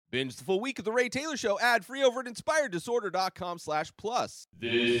Binge the full week of The Ray Taylor Show ad-free over at inspireddisorder.com/plus.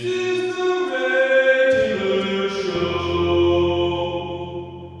 This is The Ray Taylor Show.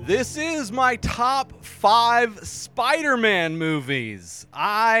 This is my top 5 Spider-Man movies.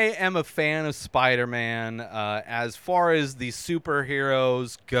 I am a fan of Spider-Man. As far as the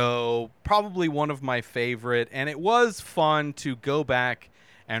superheroes go, probably one of my favorite, and it was fun to go back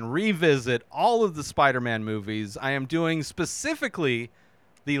and revisit all of the Spider-Man movies. I am doing specifically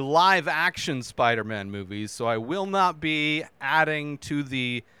the live-action Spider-Man movies, so I will not be adding to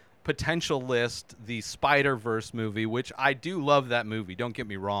the potential list the Spider-Verse movie, which I do love that movie, don't get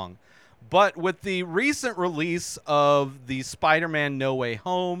me wrong. But with the recent release of the Spider-Man No Way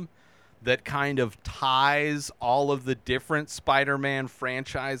Home that kind of ties all of the different Spider-Man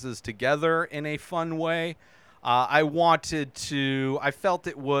franchises together in a fun way, I felt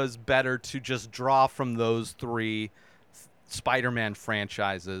it was better to just draw from those 3 Spider-Man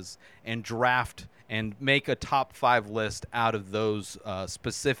franchises and draft and make a top 5 list out of those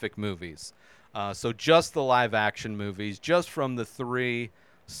specific movies. So just the live action movies, just from the 3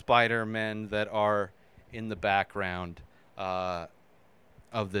 Spider-Men that are in the background of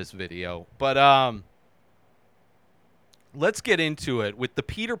this video. But let's get into it with the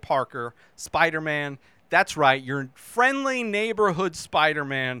Peter Parker Spider-Man. That's right, your friendly neighborhood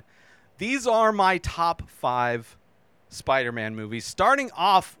Spider-Man. These are my top 5 Spider-Man movies. Starting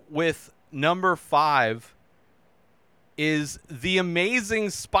off with number 5 is The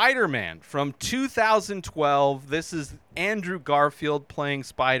Amazing Spider-Man from 2012. This is Andrew Garfield playing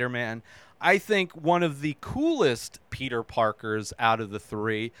Spider-Man. I think one of the coolest Peter Parkers out of the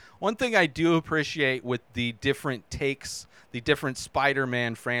 3. One thing I do appreciate with the different takes, the different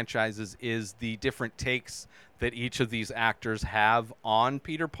Spider-Man franchises, is the different takes that each of these actors have on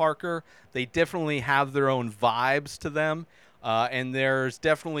Peter Parker. They definitely have their own vibes to them. And there's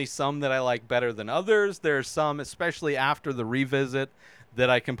definitely some that I like better than others. There's some, especially after the revisit,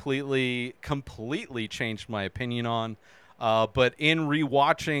 that I completely changed my opinion on. But in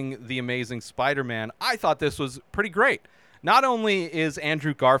rewatching The Amazing Spider-Man, I thought this was pretty great. Not only is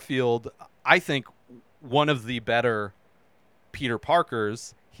Andrew Garfield, I think, one of the better Peter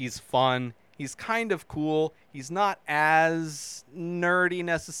Parkers, he's fun. He's kind of cool. He's not as nerdy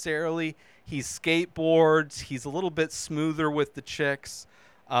necessarily. He skateboards. He's a little bit smoother with the chicks.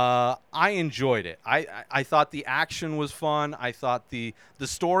 I enjoyed it. I thought the action was fun. I thought the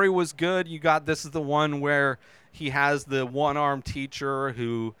story was good. This is the one where he has the one-armed teacher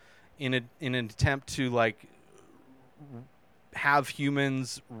who, in an attempt to have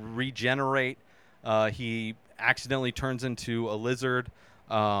humans regenerate, he accidentally turns into a lizard.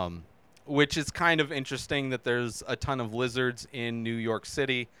 Which is kind of interesting that there's a ton of lizards in New York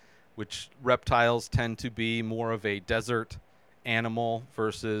City, which reptiles tend to be more of a desert animal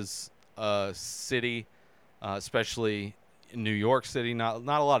versus a city, especially in New York City. Not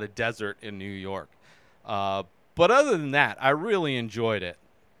a lot of desert in New York. But other than that, I really enjoyed it.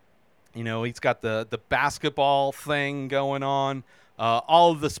 You know, he's got the basketball thing going on. All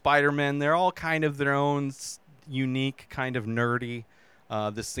of the Spider-Men, they're all kind of their own unique, kind of nerdy.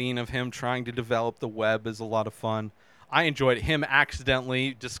 The scene of him trying to develop the web is a lot of fun. I enjoyed him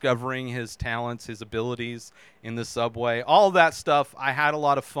accidentally discovering his talents, his abilities in the subway. All of that stuff, I had a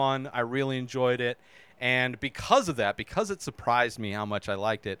lot of fun. I really enjoyed it. And because of that, because it surprised me how much I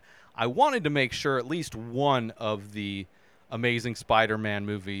liked it, I wanted to make sure at least one of the Amazing Spider-Man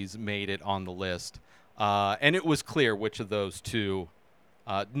movies made it on the list. And it was clear which of those 2,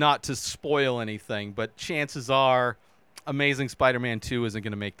 not to spoil anything, but chances are Amazing Spider-Man 2 isn't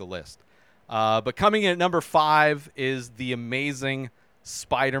going to make the list. But coming in at number 5 is The Amazing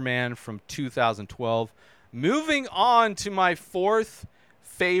Spider-Man from 2012. Moving on to my 4th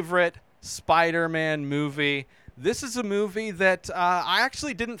favorite Spider-Man movie. This is a movie that I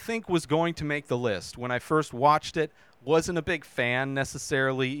actually didn't think was going to make the list. When I first watched it, wasn't a big fan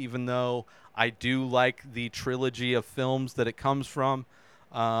necessarily, even though I do like the trilogy of films that it comes from.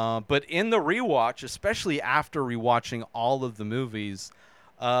 But in the rewatch, especially after rewatching all of the movies,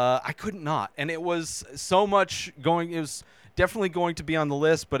 I couldn't not. And it was so much going. It was definitely going to be on the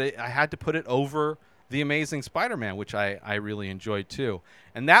list, but I had to put it over The Amazing Spider-Man, which I really enjoyed too.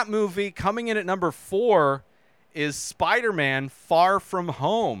 And that movie coming in at number 4 is Spider-Man Far From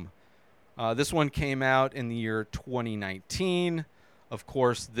Home. This one came out in the year 2019. Of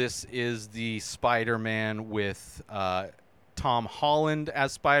course, this is the Spider-Man with Tom Holland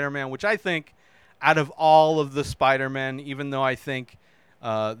as Spider-Man, which I think out of all of the Spider-Men, even though I think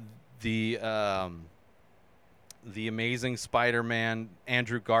the Amazing Spider-Man,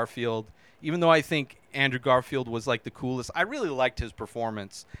 Andrew Garfield, even though I think Andrew Garfield was like the coolest. I really liked his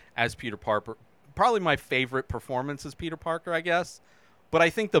performance as Peter Parker. Probably my favorite performance as Peter Parker, I guess. But I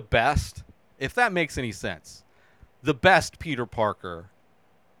think the best, if that makes any sense, the best Peter Parker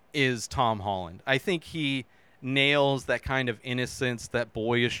is Tom Holland. I think he nails that kind of innocence, that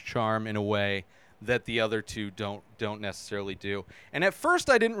boyish charm in a way that the other two don't necessarily do. And at first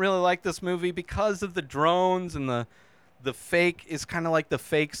I didn't really like this movie because of the drones and the fake is kind of like the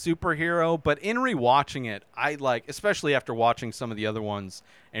fake superhero, but in rewatching it, I like, especially after watching some of the other ones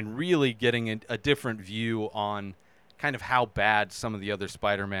and really getting a different view on kind of how bad some of the other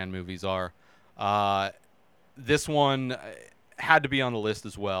Spider-Man movies are. This one had to be on the list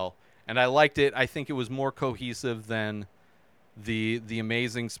as well, and I liked it. I think it was more cohesive than the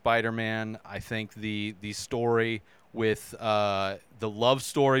Amazing Spider-Man. I think the story with the love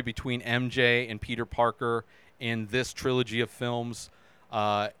story between MJ and Peter Parker in this trilogy of films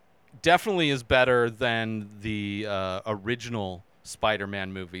definitely is better than the original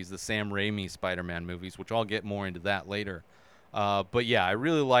Spider-Man movies, the Sam Raimi Spider-Man movies, which I'll get more into that later. But yeah, I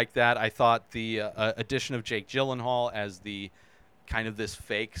really like that. I thought the addition of Jake Gyllenhaal as the kind of this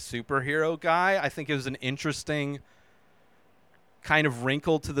fake superhero guy, I think it was an interesting kind of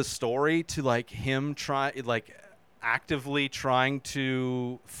wrinkle to the story, to like him actively trying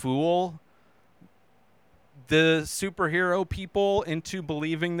to fool the superhero people into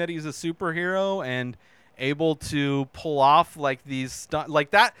believing that he's a superhero and able to pull off like these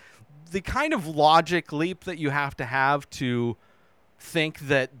like that. The kind of logic leap that you have to think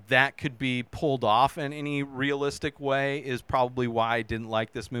that could be pulled off in any realistic way is probably why I didn't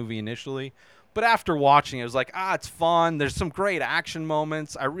like this movie initially. But after watching it, I was like, it's fun. There's some great action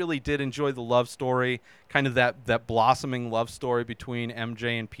moments. I really did enjoy the love story, kind of that blossoming love story between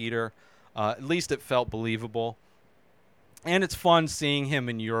MJ and Peter. At least it felt believable. And it's fun seeing him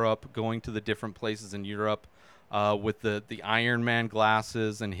in Europe, going to the different places in Europe with the Iron Man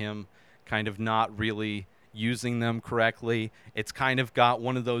glasses and him kind of not really using them correctly. It's kind of got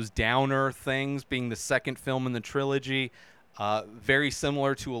one of those downer things, being the second film in the trilogy. Very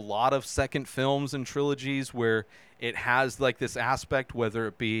similar to a lot of second films and trilogies where it has like this aspect, whether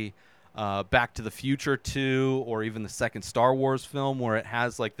it be Back to the Future 2 or even the second Star Wars film, where it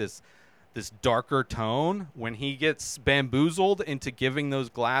has like this darker tone. When he gets bamboozled into giving those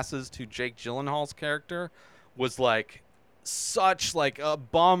glasses to Jake Gyllenhaal's character was like such like a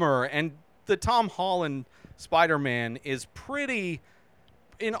bummer. And the Tom Holland Spider-Man is pretty,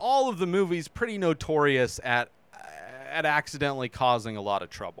 in all of the movies, pretty notorious at accidentally causing a lot of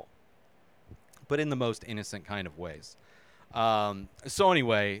trouble, but in the most innocent kind of ways. So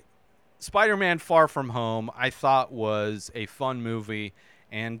anyway, Spider-Man Far From Home I thought was a fun movie,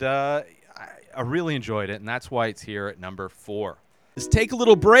 and I really enjoyed it, and that's why it's here at number 4. Let's take a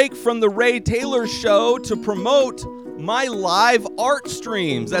little break from the Ray Taylor Show to promote my live art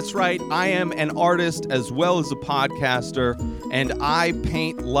streams. That's right, I am an artist as well as a podcaster, and I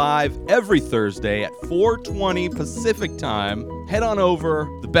paint live every Thursday at 4:20 Pacific time. Head on over,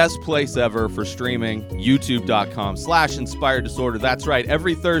 the best place ever for streaming, youtube.com/Inspired Disorder. That's right,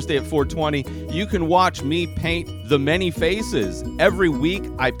 every Thursday at 4:20, you can watch me paint the many faces. Every week,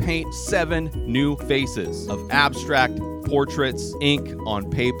 I paint 7 new faces of abstract portraits, ink on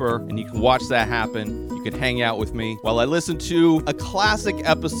paper, and you can watch that happen. You can hang out with me while I listen to a classic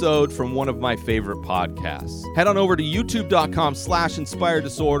episode from one of my favorite podcasts. Head on over to youtube.com/Inspired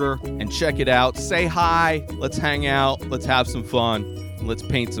Disorder and check it out. Say hi, let's hang out, let's have some fun, and let's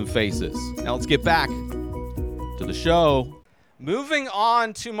paint some faces. Now let's get back to the show. Moving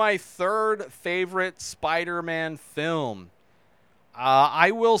on to my third favorite Spider-Man film.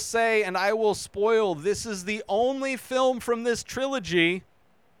 I will say, and I will spoil, this is the only film from this trilogy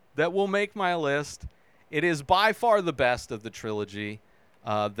that will make my list. It is by far the best of the trilogy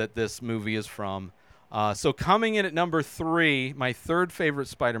that this movie is from. So coming in at number 3, my third favorite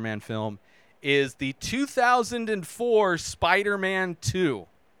Spider-Man film is the 2004 Spider-Man 2.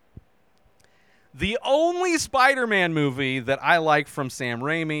 The only Spider-Man movie that I like from Sam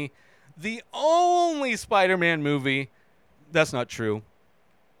Raimi. The only Spider-Man movie... That's not true.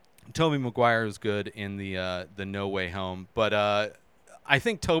 Tobey Maguire is good in the No Way Home, but I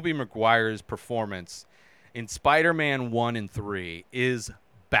think Tobey Maguire's performance in Spider-Man 1 and 3 is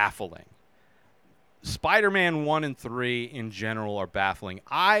baffling. Spider-Man 1 and 3 in general are baffling.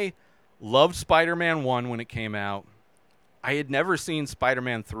 I loved Spider-Man 1 when it came out. I had never seen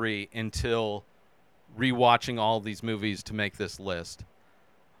Spider-Man 3 until rewatching all these movies to make this list.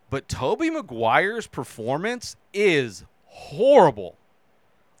 But Tobey Maguire's performance is horrible.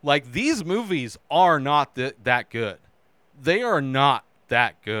 Like, these movies are not that good. They are not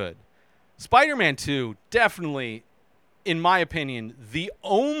that good. Spider-Man 2, definitely, in my opinion, the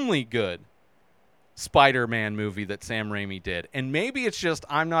only good Spider-Man movie that Sam Raimi did. And maybe it's just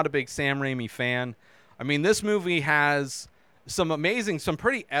I'm not a big Sam Raimi fan. I mean, this movie has some amazing, some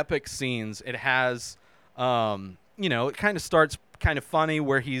pretty epic scenes. It has, it kind of starts kind of funny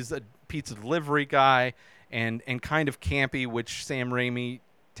where he's a pizza delivery guy and kind of campy, which Sam Raimi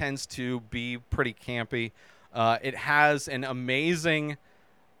tends to be pretty campy. It has an amazing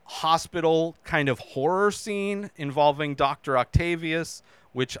hospital kind of horror scene involving Dr. Octavius,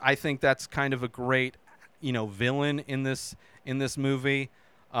 which I think that's kind of a great, villain in this movie.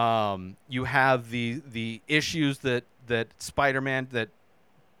 You have the issues that Spider-Man, that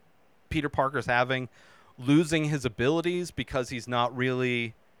Peter Parker's having, losing his abilities because he's not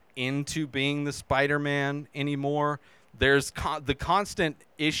really into being the Spider-Man anymore. There's the constant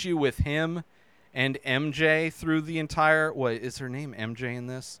issue with him and MJ through the entire. What is her name? MJ in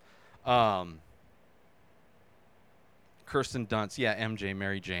this? Kirsten Dunst. Yeah, MJ,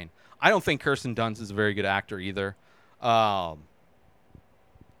 Mary Jane. I don't think Kirsten Dunst is a very good actor either. But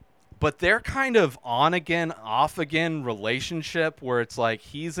their kind of on again, off again relationship where it's like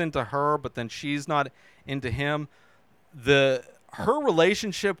he's into her, but then she's not into him. Her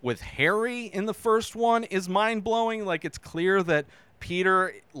relationship with Harry in the first one is mind blowing. Like, it's clear that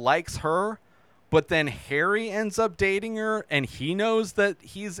Peter likes her, but then Harry ends up dating her, and he knows that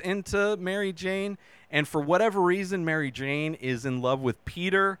he's into Mary Jane. And for whatever reason, Mary Jane is in love with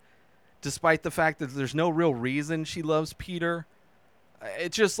Peter, despite the fact that there's no real reason she loves Peter.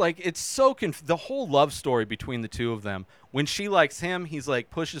 It's just like, it's so the whole love story between the two of them. When she likes him, he's like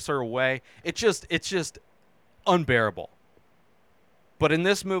pushes her away. It's just unbearable. But in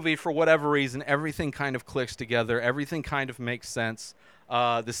this movie, for whatever reason, everything kind of clicks together. Everything kind of makes sense.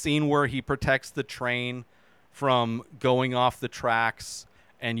 The scene where he protects the train from going off the tracks,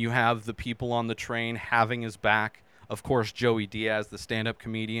 and you have the people on the train having his back. Of course, Joey Diaz, the stand-up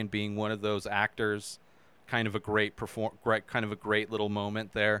comedian, being one of those actors. Kind of a great little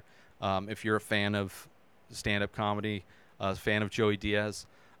moment there. If you're a fan of stand-up comedy, a fan of Joey Diaz,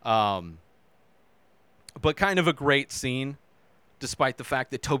 but kind of a great scene, despite the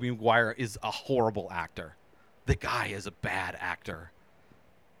fact that Tobey Maguire is a horrible actor. The guy is a bad actor.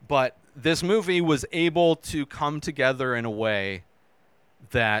 But this movie was able to come together in a way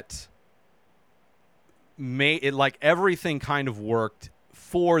that made it like everything kind of worked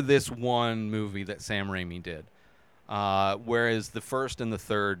for this one movie that Sam Raimi did. Whereas the first and the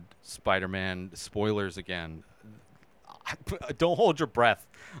third Spider-Man, spoilers again, don't hold your breath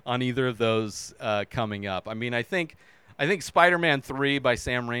on either of those coming up. I mean, I think Spider-Man 3 by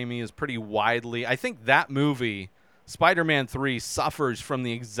Sam Raimi is pretty widely. I think that movie, Spider-Man 3, suffers from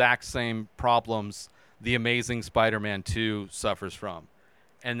the exact same problems The Amazing Spider-Man 2 suffers from.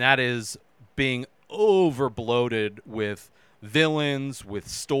 And that is being over-bloated with villains, with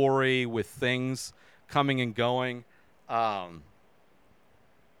story, with things coming and going. And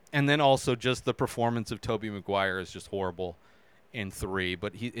then also just the performance of Tobey Maguire is just horrible in 3,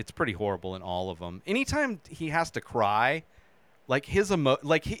 but it's pretty horrible in all of them. Anytime he has to cry, like his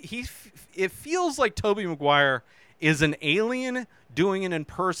it feels like Tobey Maguire is an alien doing an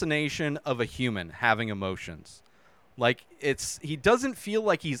impersonation of a human having emotions. Like, he doesn't feel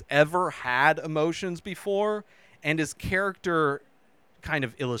like he's ever had emotions before, and his character kind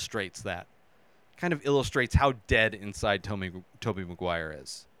of illustrates that. Kind of illustrates how dead inside Tobey Maguire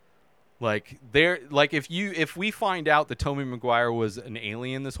is. If we find out that Tobey Maguire was an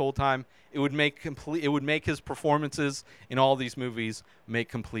alien this whole time, it would make his performances in all these movies make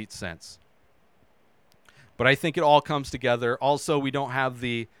complete sense. But I think it all comes together. Also, we don't have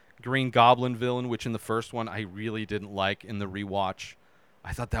the Green Goblin villain, which in the first one I really didn't like in the rewatch.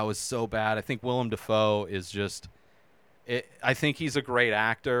 I thought that was so bad. I think Willem Dafoe is just... I think he's a great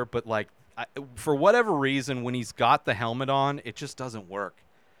actor, but for whatever reason, when he's got the helmet on, it just doesn't work.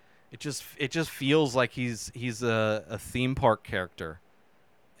 It just feels like he's a theme park character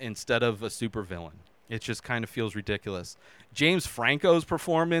instead of a supervillain. It just kind of feels ridiculous. James Franco's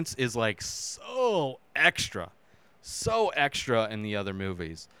performance is so extra in the other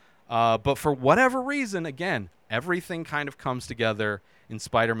movies. But for whatever reason, again, everything kind of comes together in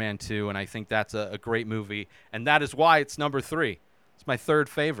Spider-Man 2, and I think that's a great movie, and that is why it's number 3. It's my third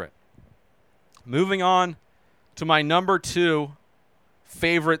favorite. Moving on to my number 2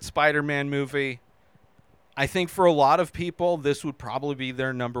 favorite Spider-Man movie. I think for a lot of people, this would probably be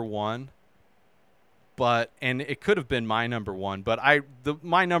their number 1. And it could have been my number 1, but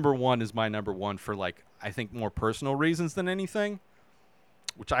my number 1 is my number 1 for I think more personal reasons than anything,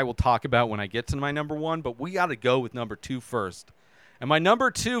 which I will talk about when I get to my number 1, but we got to go with number 2 first. And my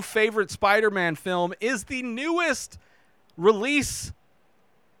number 2 favorite Spider-Man film is the newest release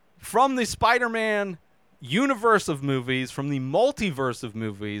from the Spider-Man universe of movies, from the multiverse of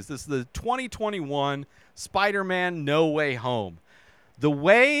movies. This is the 2021 Spider-Man No Way Home. The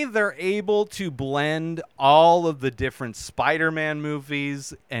way they're able to blend all of the different Spider-Man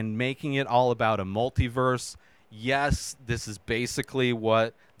movies and making it all about a multiverse. Yes, this is basically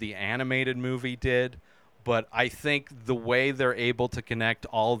what the animated movie did, but I think the way they're able to connect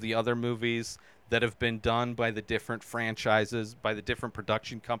all the other movies that have been done by the different franchises, by the different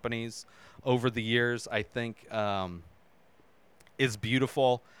production companies over the years, I think is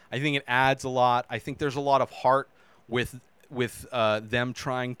beautiful. I think it adds a lot. I think there's a lot of heart with them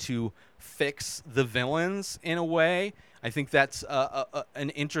trying to fix the villains in a way. I think that's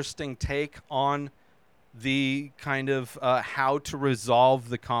an interesting take on the kind of how to resolve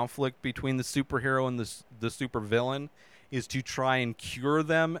the conflict between the superhero and the supervillain, is to try and cure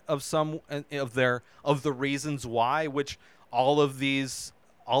them of some of the reasons why, which all of these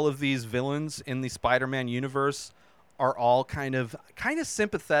villains in the Spider-Man universe are all kind of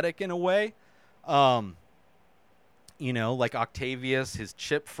sympathetic in a way. Like Octavius, his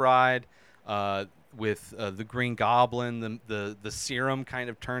chip fried, with the Green Goblin, the serum kind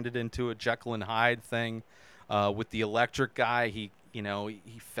of turned it into a Jekyll and Hyde thing. With the electric guy, he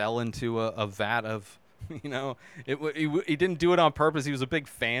fell into a vat of, he didn't do it on purpose. He was a big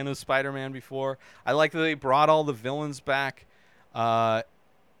fan of Spider-Man before. I like that they brought all the villains back. The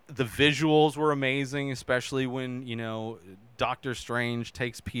visuals were amazing, especially when, Doctor Strange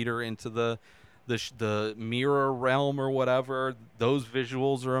takes Peter into the mirror realm or whatever. Those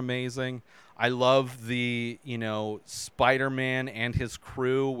visuals are amazing. I love the, Spider-Man and his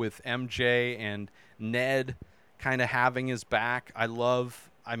crew with MJ and Ned kind of having his back. I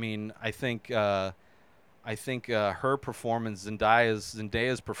think her performance,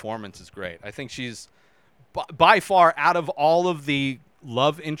 Zendaya's performance is great. I think she's by far, out of all of the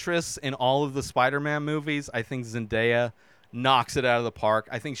love interests in all of the Spider-Man movies, I think Zendaya knocks it out of the park.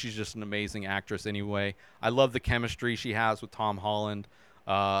 I think she's just an amazing actress anyway. I love the chemistry she has with Tom Holland.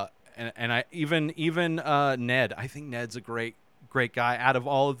 And I even Ned. I think Ned's a great guy. Out of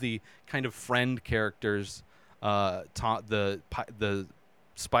all of the kind of friend characters the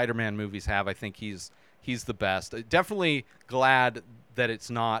Spider-Man movies have, I think he's the best. Definitely glad that it's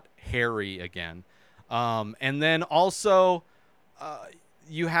not Harry again. And then also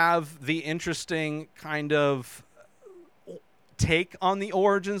you have the interesting kind of take on the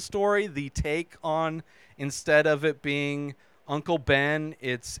origin story, the take on, instead of it being Uncle Ben,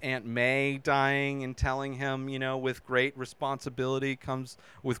 it's Aunt May dying and telling him, with great responsibility comes,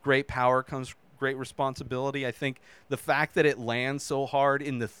 with great power comes great responsibility. I think the fact that it lands so hard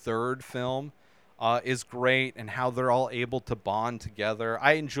in the third film is great, and how they're all able to bond together.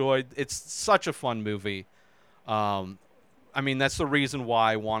 It's such a fun movie. That's the reason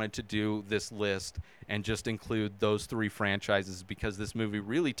why I wanted to do this list and just include those 3 franchises, because this movie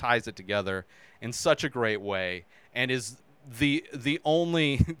really ties it together in such a great way, and is the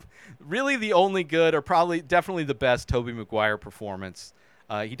only really the only good, or probably definitely the best, Tobey Maguire performance.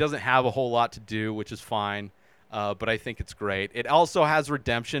 He doesn't have a whole lot to do, which is fine, but I think it's great. It also has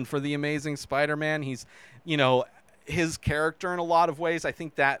redemption for the Amazing Spider-Man. He's, his character in a lot of ways. I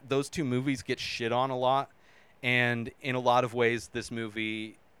think that those 2 movies get shit on a lot. And in a lot of ways, this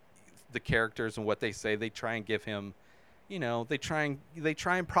movie, the characters and what they say, they try and give him, they try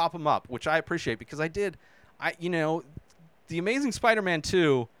and prop him up, which I appreciate, because The Amazing Spider-Man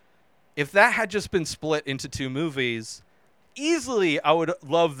 2, if that had just been split into 2 movies, easily I would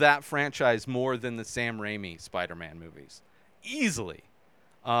love that franchise more than the Sam Raimi Spider-Man movies. Easily.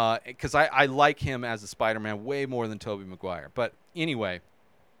 Because I like him as a Spider-Man way more than Tobey Maguire. But anyway,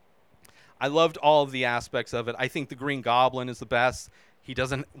 I loved all of the aspects of it. I think the Green Goblin is the best. He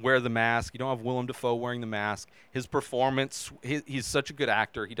doesn't wear the mask. You don't have Willem Dafoe wearing the mask. His performance, he's such a good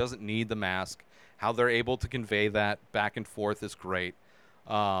actor. He doesn't need the mask. How they're able to convey that back and forth is great.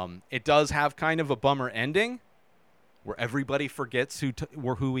 It does have kind of a bummer ending where everybody forgets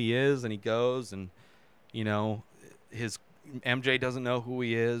who he is, and he goes, and, his MJ doesn't know who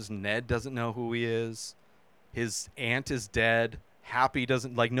he is. Ned doesn't know who he is. His aunt is dead. Happy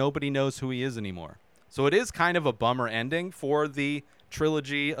doesn't, nobody knows who he is anymore. So it is kind of a bummer ending for the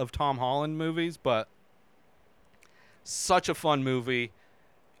trilogy of Tom Holland movies, but such a fun movie.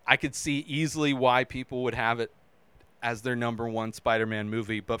 I could see easily why people would have it as their number 1 Spider-Man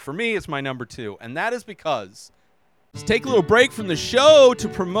movie, but for me, it's my number 2, and that is because let's take a little break from the show to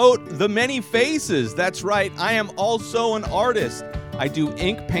promote The Many Faces. That's right, I am also an artist. I do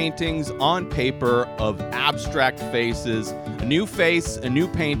ink paintings on paper of abstract faces. A new face, a new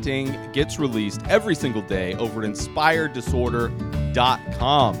painting gets released every single day over at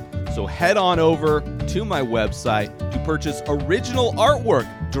inspireddisorder.com. So head on over to my website to purchase original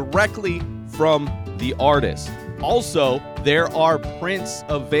artwork directly from the artist. Also, there are prints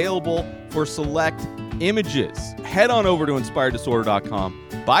available for select images. Head on over to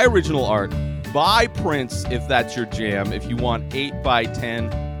inspireddisorder.com, buy original art, buy prints if that's your jam, if you want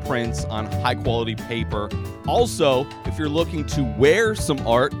 8x10 prints on high quality paper. Also, if you're looking to wear some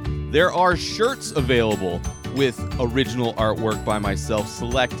art, there are shirts available with original artwork by myself.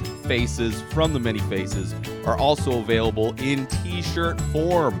 Select faces from the many faces are also available in t-shirt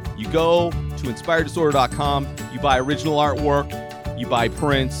form. You go to inspireddisorder.com, you buy original artwork, you buy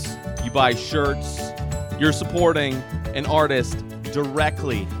prints, you buy shirts. You're supporting an artist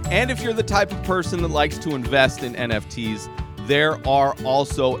directly. And if you're the type of person that likes to invest in NFTs, there are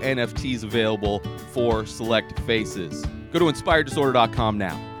also NFTs available for select faces. Go to inspireddisorder.com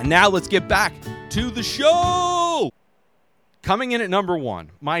now. And now let's get back to the show. Coming in at number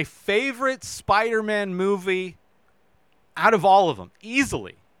 1, my favorite Spider-Man movie out of all of them,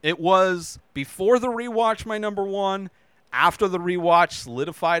 easily. It was, before the rewatch, my number 1. After the rewatch,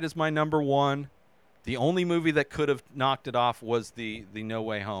 solidified as my number 1. The only movie that could have knocked it off was the No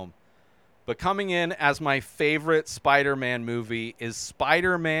Way Home. But coming in as my favorite Spider-Man movie is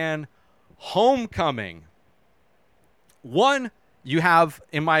Spider-Man Homecoming. 1, you have,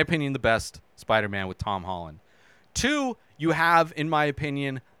 in my opinion, the best Spider-Man with Tom Holland. 2, you have, in my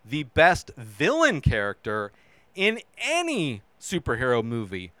opinion, the best villain character in any superhero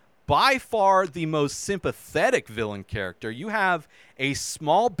movie. By far the most sympathetic villain character. You have a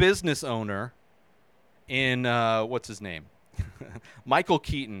small business owner in, what's his name? Michael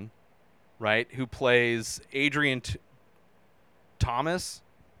Keaton, right? Who plays Adrian Thomas.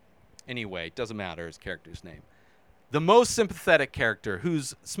 Anyway, doesn't matter his character's name. The most sympathetic character,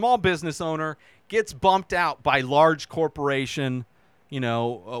 whose small business owner gets bumped out by large corporation,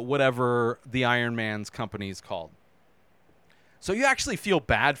 whatever the Iron Man's company is called. So you actually feel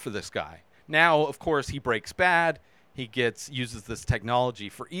bad for this guy. Now, of course, he breaks bad. He uses this technology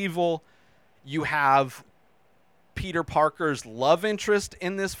for evil. You have Peter Parker's love interest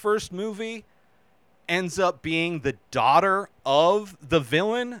in this first movie ends up being the daughter of the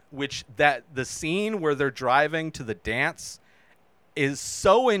villain, which the scene where they're driving to the dance is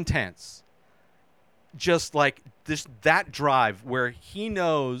so intense. Just like that drive where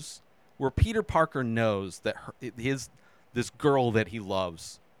Peter Parker knows that this girl that he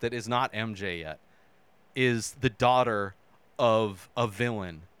loves, that is not MJ yet, is the daughter of a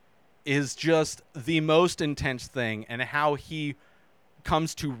villain, is just the most intense thing, and how he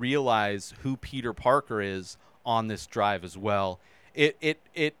comes to realize who Peter Parker is on this drive as well.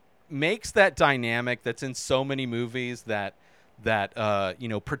 It makes that dynamic that's in so many movies, that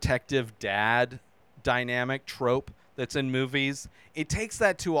protective dad dynamic trope that's in movies. It takes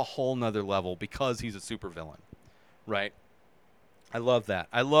that to a whole nother level because he's a supervillain, right? I love that.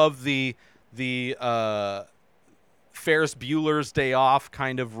 I love the Ferris Bueller's Day Off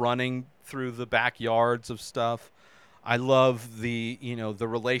kind of running through the backyards of stuff. I love the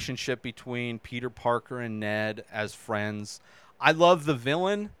relationship between Peter Parker and Ned as friends. I love the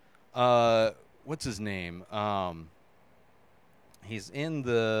villain. What's his name? He's in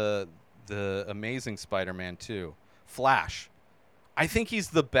the Amazing Spider-Man 2. Flash. I think he's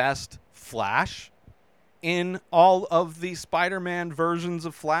the best Flash in all of the Spider-Man versions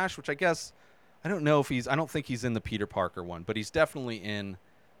of Flash, which I don't think he's in the Peter Parker one, but he's definitely in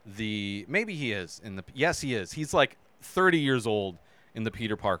maybe he is in yes, he is. He's like 30 years old in the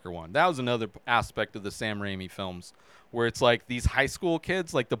Peter Parker one. That was another aspect of the Sam Raimi films, where it's like these high school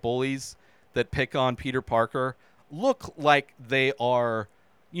kids, like the bullies that pick on Peter Parker, look like they are,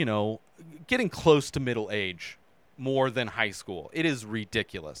 getting close to middle age more than high school. It is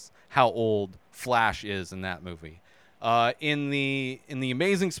ridiculous how old Flash is in that movie. In the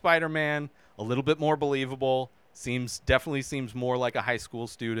Amazing Spider-Man, a little bit more believable. Definitely seems more like a high school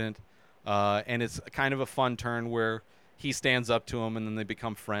student. And it's kind of a fun turn where he stands up to him and then they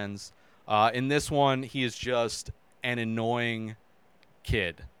become friends. In this one, he is just an annoying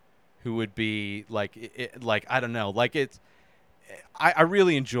kid who would be I don't know. I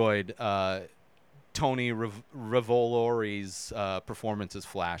really enjoyed Tony Revolori's performance as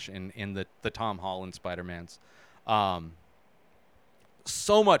Flash in the Tom Holland Spider-Mans.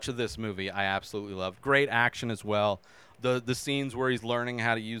 So much of this movie I absolutely love. Great action as well. The scenes where he's learning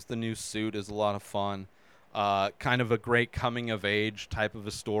how to use the new suit is a lot of fun. Kind of a great coming of age type of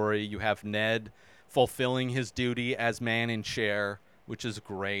a story. You have Ned fulfilling his duty as man in chair which is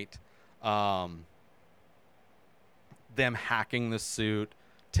great. Them hacking the suit,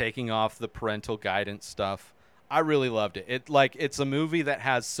 taking off the parental guidance stuff. I really loved it. It's a movie that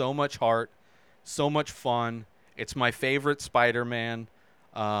has so much heart, so much fun. It's my favorite Spider-Man.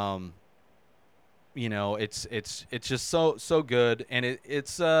 It's just so good, and it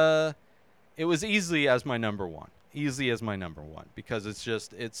was easily as my number one. Because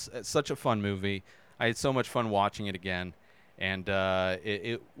it's such a fun movie. I had so much fun watching it again. And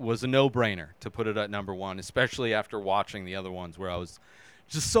it was a no-brainer to put it at number one, especially after watching the other ones where I was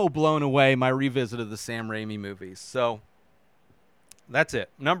just so blown away, my revisit of the Sam Raimi movies. So that's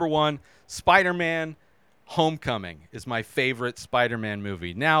it. Number one, Spider-Man Homecoming is my favorite Spider-Man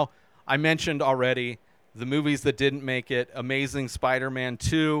movie. Now, I mentioned already the movies that didn't make it. Amazing Spider-Man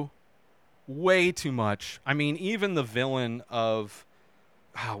 2, way too much. I mean, even the villain of...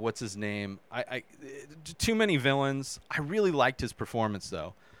 what's his name? Too many villains. I really liked his performance,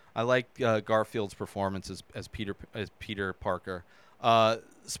 though. I liked Garfield's performance as Peter Parker.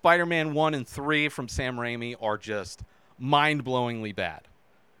 Spider-Man 1 and 3 from Sam Raimi are just mind-blowingly bad.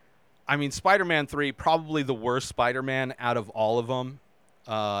 I mean, Spider-Man 3, probably the worst Spider-Man out of all of them.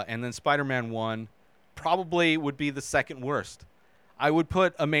 And then Spider-Man 1 probably would be the second worst. I would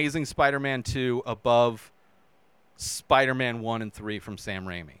put Amazing Spider-Man 2 above Spider-Man 1 and 3 from Sam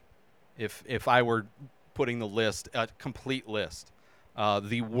Raimi. If I were putting the list, a complete list,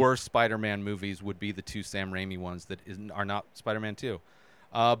 the worst Spider-Man movies would be the two Sam Raimi ones that are not Spider-Man 2.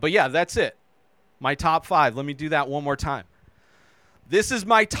 But yeah, that's it. My top 5. Let me do that one more time. This is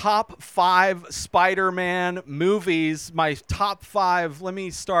my top 5 Spider-Man movies. My top 5. Let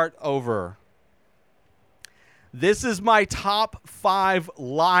me start over. This is my top 5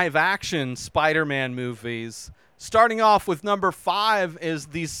 live-action Spider-Man movies. Starting off with number 5 is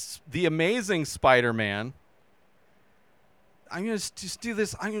the Amazing Spider-Man. I'm going to just do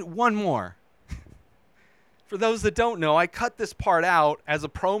this. One more. For those that don't know, I cut this part out as a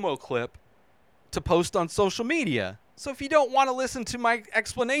promo clip to post on social media. So if you don't want to listen to my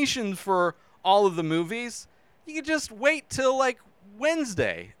explanation for all of the movies, you can just wait till like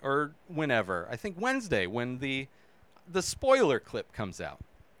Wednesday or whenever. I think Wednesday when the spoiler clip comes out.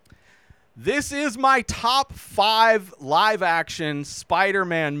 This is my top 5 live-action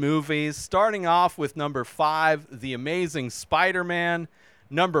Spider-Man movies, starting off with number 5, The Amazing Spider-Man.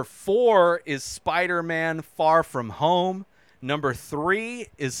 Number 4 is Spider-Man Far From Home. Number 3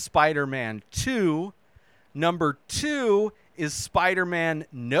 is Spider-Man 2. Number 2 is Spider-Man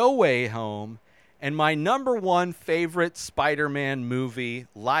No Way Home. And my number 1 favorite Spider-Man movie,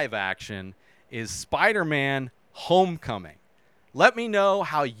 live-action, is Spider-Man Homecoming. Let me know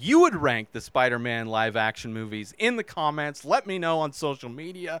how you would rank the Spider-Man live-action movies in the comments. Let me know on social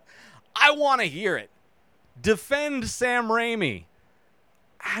media. I want to hear it. Defend Sam Raimi.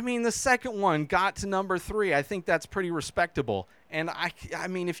 I mean, the second one got to number 3. I think that's pretty respectable. And I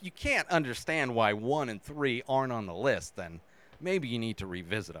mean, if you can't understand why 1 and 3 aren't on the list, then maybe you need to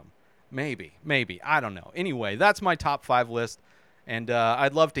revisit them. Maybe. I don't know. Anyway, that's my top 5 list. And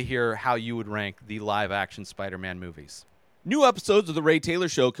I'd love to hear how you would rank the live-action Spider-Man movies. New episodes of The Ray Taylor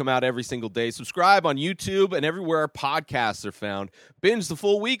Show come out every single day. Subscribe on YouTube and everywhere our podcasts are found. Binge the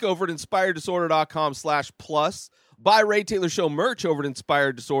full week over at InspiredDisorder.com/plus. Buy Ray Taylor Show merch over at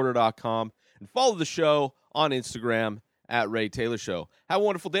InspiredDisorder.com. And follow the show on Instagram at Ray Taylor Show. Have a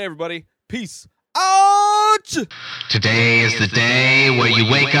wonderful day, everybody. Peace out! Today is the day where you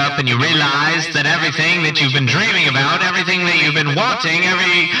wake up and you realize that everything that you've been dreaming about, everything that you've been wanting,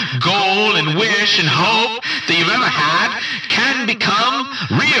 every goal and wish and hope that you've ever had can become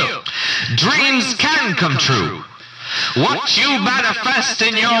real. Dreams can come true. What you manifest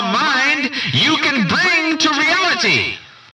in your mind, you can bring to reality.